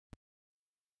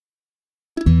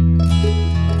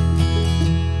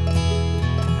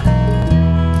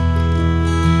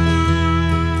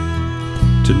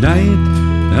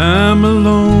Tonight I'm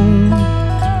alone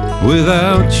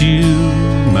without you,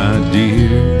 my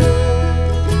dear.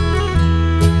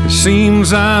 It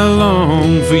seems I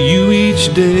long for you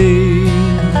each day.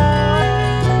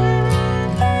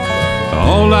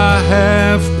 All I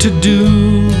have to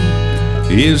do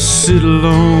is sit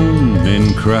alone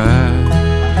and cry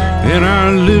in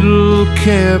our little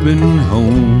cabin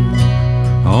home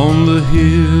on the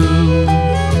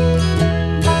hill.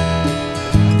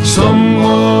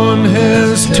 Someone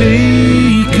has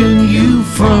taken you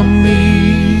from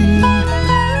me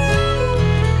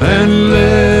and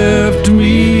left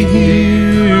me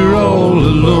here all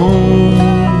alone.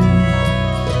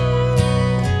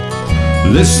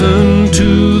 Listen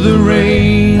to the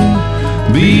rain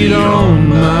beat on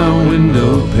my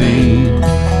window pane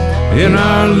in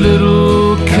our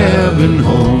little cabin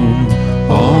home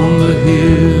on the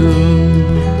hill.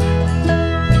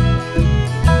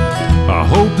 I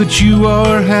hope that you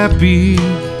are happy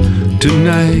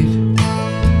tonight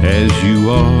as you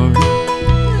are,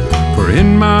 for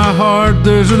in my heart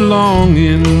there's a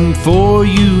longing for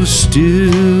you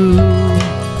still.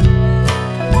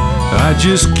 I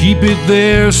just keep it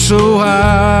there so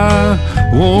I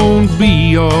won't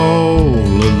be all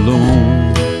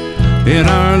alone in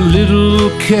our little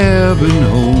cabin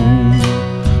home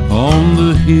on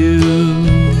the hill.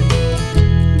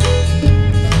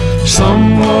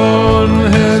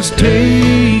 Someone has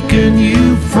taken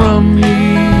you from me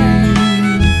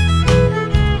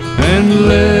and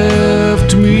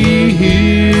left me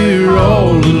here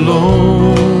all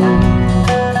alone.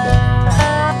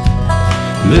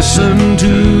 Listen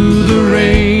to the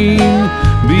rain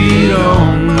beat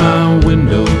on my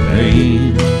window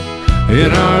pane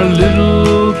in our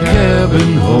little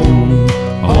cabin home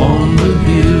on the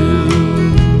hill.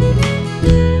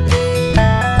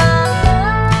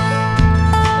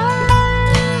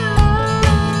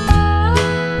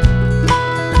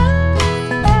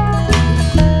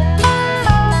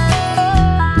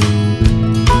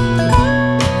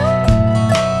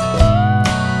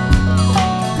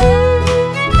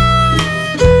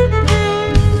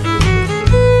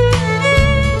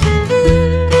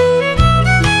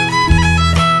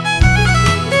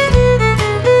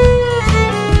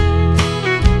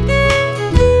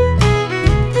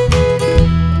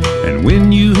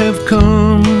 When you have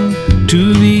come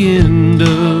to the end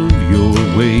of your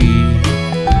way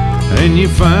and you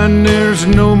find there's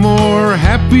no more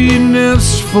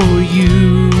happiness for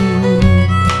you,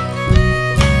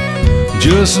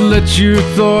 just let your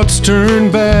thoughts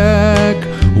turn back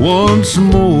once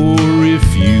more,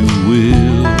 if you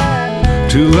will,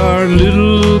 to our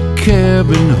little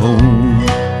cabin home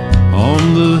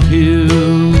on the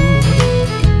hill.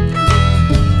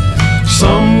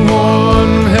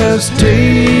 Someone has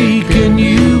taken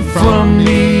you from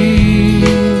me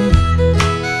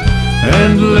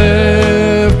and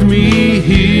left me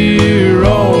here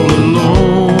all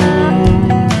alone.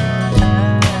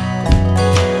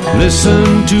 Listen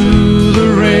to the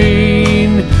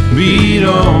rain beat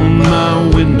on my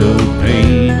window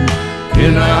pane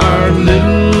in our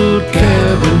little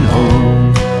cabin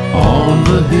home on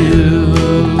the hill.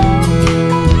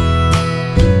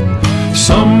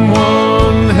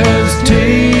 Someone has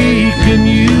taken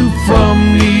you from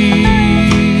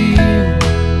me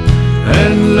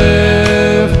and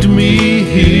left me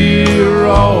here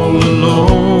all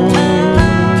alone.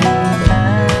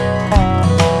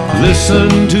 Listen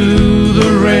to the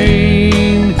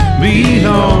rain beat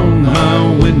on my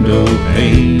window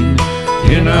pane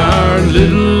in our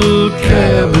little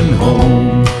cabin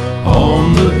home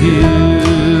on the hill.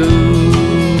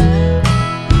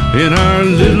 In our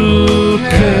little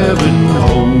cabin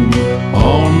home